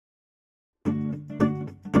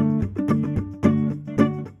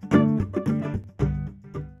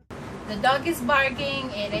dog is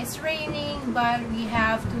barking, it is raining, but we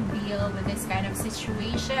have to deal with this kind of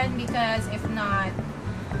situation because if not,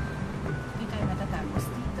 hindi tayo matatapos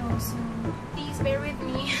dito. So, please bear with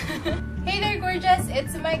me. Hey there, gorgeous!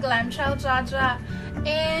 It's my glam child, Jaja,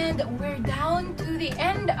 and we're down to the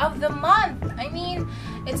end of the month. I mean,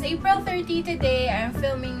 it's April 30 today. I'm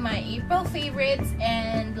filming my April favorites,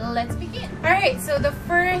 and let's begin. Alright, so the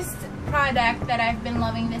first product that I've been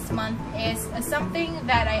loving this month is something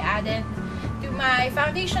that I added to my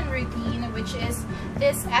foundation routine, which is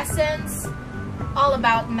this Essence All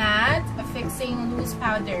About Matte Fixing Loose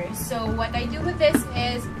Powder. So what I do with this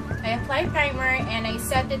is I apply primer and I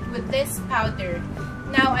set it with this powder.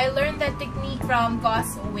 Now, I learned that technique from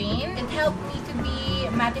GRWM. It helped me to be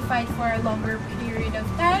mattified for a longer period of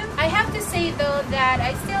time. I have to say though that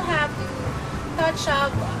I still have to touch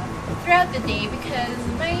up throughout the day because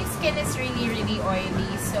my skin is really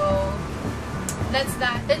oily, so that's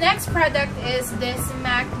that. The next product is this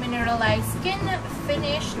MAC Mineralized Skin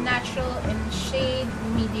Finish Natural in shade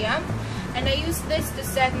medium, and I use this to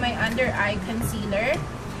set my under eye concealer.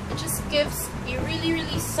 It just gives a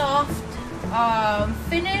really soft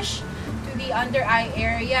finish to the under eye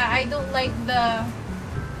area. I don't like the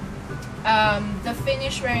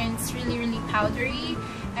finish where it's really powdery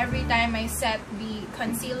every time I set the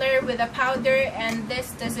concealer with a powder, and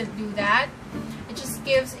this doesn't do that. It just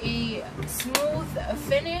gives a smooth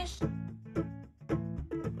finish.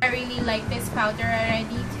 I really like this powder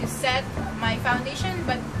already to set my foundation,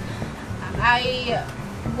 but I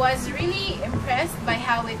was really impressed by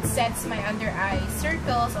how it sets my under eye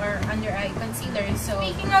circles or under eye concealer. So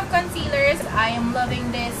speaking of concealers, I am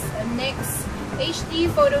loving this NYX HD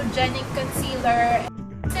Photogenic Concealer.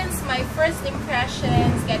 Since my first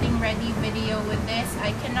impressions getting ready video with this,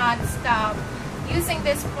 I cannot stop using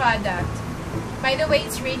this product. By the way,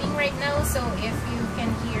 it's raining right now, so if you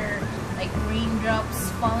can hear like raindrops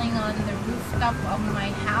falling on the rooftop of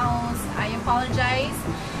my house, I apologize,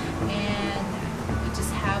 and we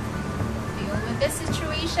just have to deal with this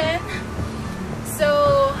situation.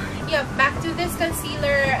 So yeah, back to this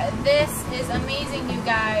concealer. This is amazing, you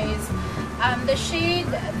guys. The shade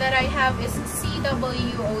that I have is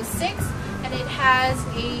CW06, and it has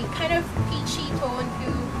a kind of peachy tone to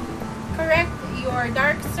correct your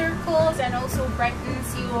dark circles and also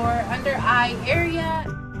brightens your under eye area.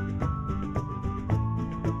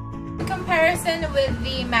 In comparison with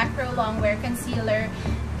the Macro Longwear Concealer,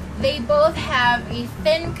 they both have a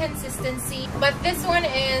thin consistency, but this one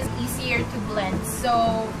is easier to blend.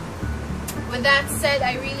 So with that said,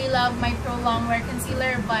 I really love my Pro Longwear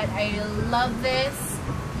Concealer, but I love this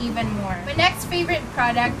even more. My next favorite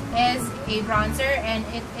product is a bronzer, and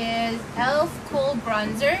it is e.l.f. Kohl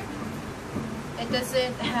Bronzer. It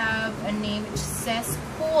doesn't have a name, it just says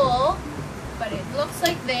Kohl, but it looks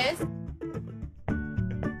like this.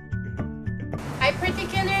 I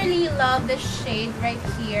particularly love the shade right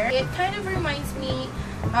here. It kind of reminds me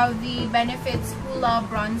of the Benefit's Hoola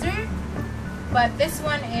Bronzer, but this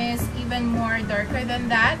one is even more darker than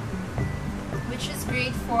that, which is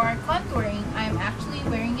great for contouring. I'm actually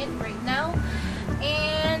wearing it right now,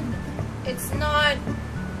 and it's not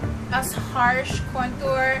as harsh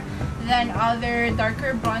contour than other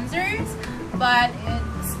darker bronzers, but it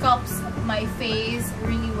sculpts my face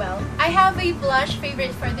really well. I have a blush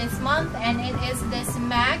favorite for this month, and it is this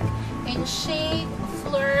MAC in shade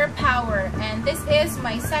Fleur Power, and this is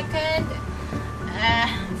my second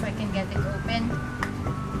if I can get it open.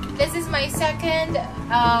 This is my second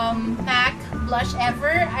MAC blush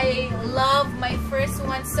ever. I love my first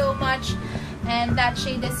one so much, and that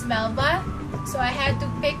shade is Melba. So I had to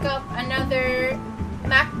pick up another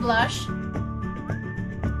MAC blush.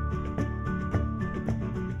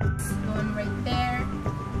 This one right there.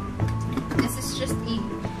 This is just a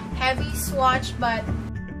heavy swatch, but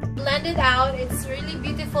blended out. It's really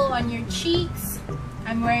beautiful on your cheeks.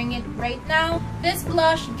 I'm wearing it right now. This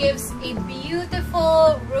blush gives a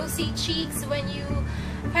beautiful rosy cheeks when you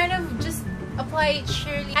kind of just apply it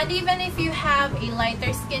sheerly. And even if you have a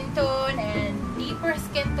lighter skin tone and deeper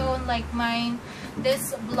skin tone like mine,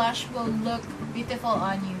 this blush will look beautiful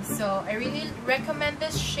on you. So I really recommend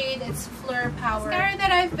this shade. It's Fleur Power. Mascara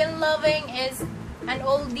that I've been loving is an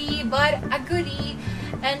oldie but a goodie,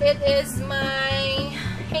 and it is my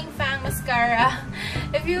Hang Fang Mascara.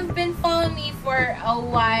 If you've been following me for a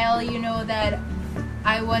while, you know that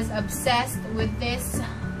I was obsessed with this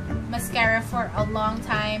mascara for a long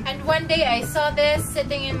time, and one day I saw this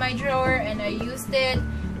sitting in my drawer and I used it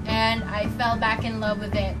and I fell back in love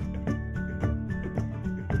with it.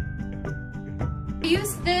 I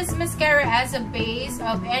use this mascara as a base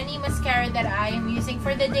of any mascara that I am using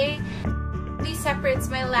for the day. The really separates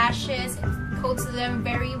my lashes, it coats them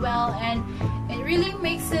very well, and it really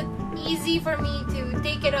makes it easy for me to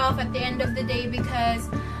take it off at the end of the day because,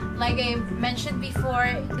 like I mentioned before,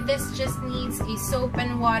 this just needs a soap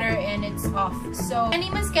and water and it's off. So any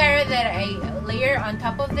mascara that I layer on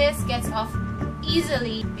top of this gets off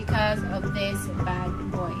easily because of this bad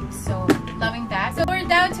boy. So loving that. So we're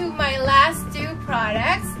down to my last two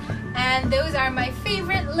products, and those are my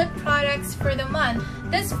favorite lip products for the month.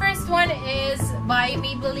 This first one is by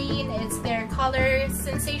Maybelline. It's their Color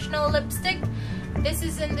Sensational Lipstick. This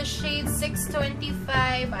is in the shade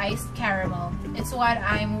 625 Iced Caramel. It's what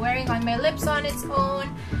I'm wearing on my lips on its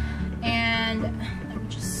own. And let me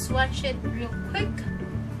just swatch it real quick.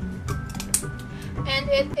 And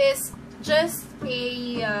it is just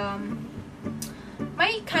a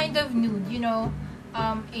my kind of nude, you know,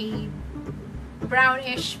 a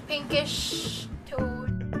brownish pinkish tone.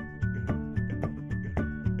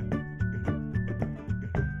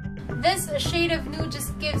 This shade of nude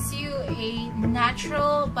just gives you a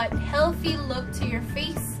natural but healthy look to your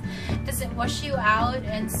face. It doesn't wash you out,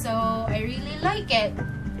 and so I really like it.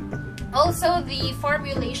 Also, the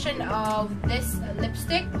formulation of this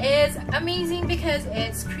lipstick is amazing because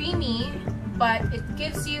it's creamy, but it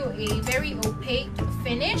gives you a very opaque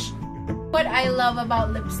finish. What I love about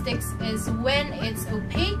lipsticks is when it's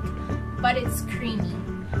opaque, but it's creamy.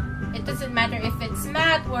 It doesn't matter if it's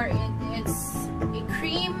matte or it's a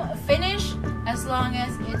cream finish, as long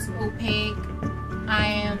as it's opaque. I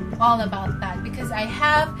am all about that because I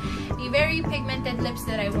have a very pigmented lips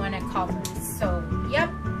that I want to cover. So yep,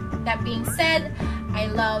 that being said, I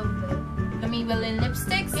love the Maybelline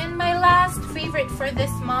lipsticks. And my last favorite for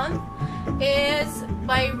this month is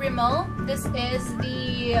by Rimmel. This is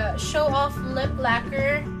the Show Off Lip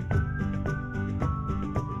Lacquer.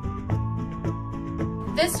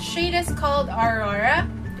 This shade is called Aurora,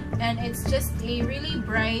 and it's just a really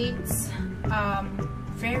bright,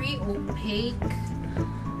 very opaque,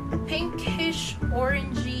 pinkish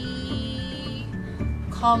orangey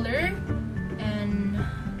color. And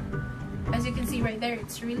as you can see right there,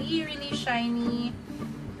 it's really shiny.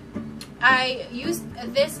 I used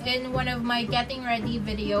this in one of my getting ready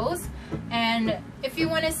videos, and if you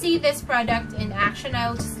want to see this product in action,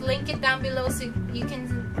 I'll just link it down below so you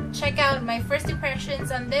can check out my first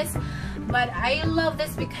impressions on this. But I love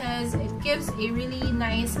this because it gives a really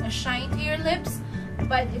nice shine to your lips,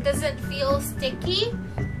 but it doesn't feel sticky,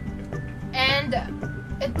 and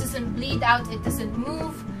it doesn't bleed out, it doesn't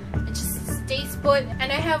move, it just stays put.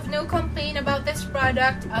 And I have no complaint about this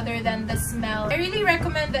product other than the smell. I really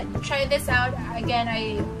recommend that you try this out. Again,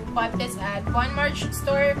 I bought this at GRWM,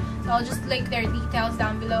 so I'll just link their details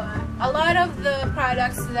down below. A lot of the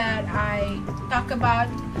products that I talk about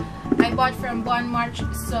I bought from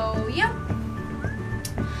GRWM, so yeah.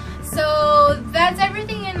 So that's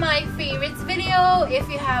everything in my favorites video. If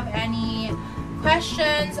you have any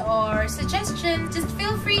questions or suggestions, just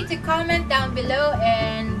feel free to comment down below.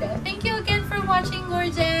 And thank you again for watching,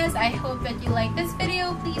 gorgeous. I hope that you like this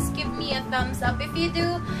video. Please give me a thumbs up if you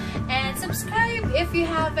do, and subscribe if you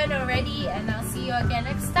haven't already, and I'll see you again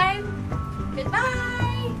next time. Goodbye.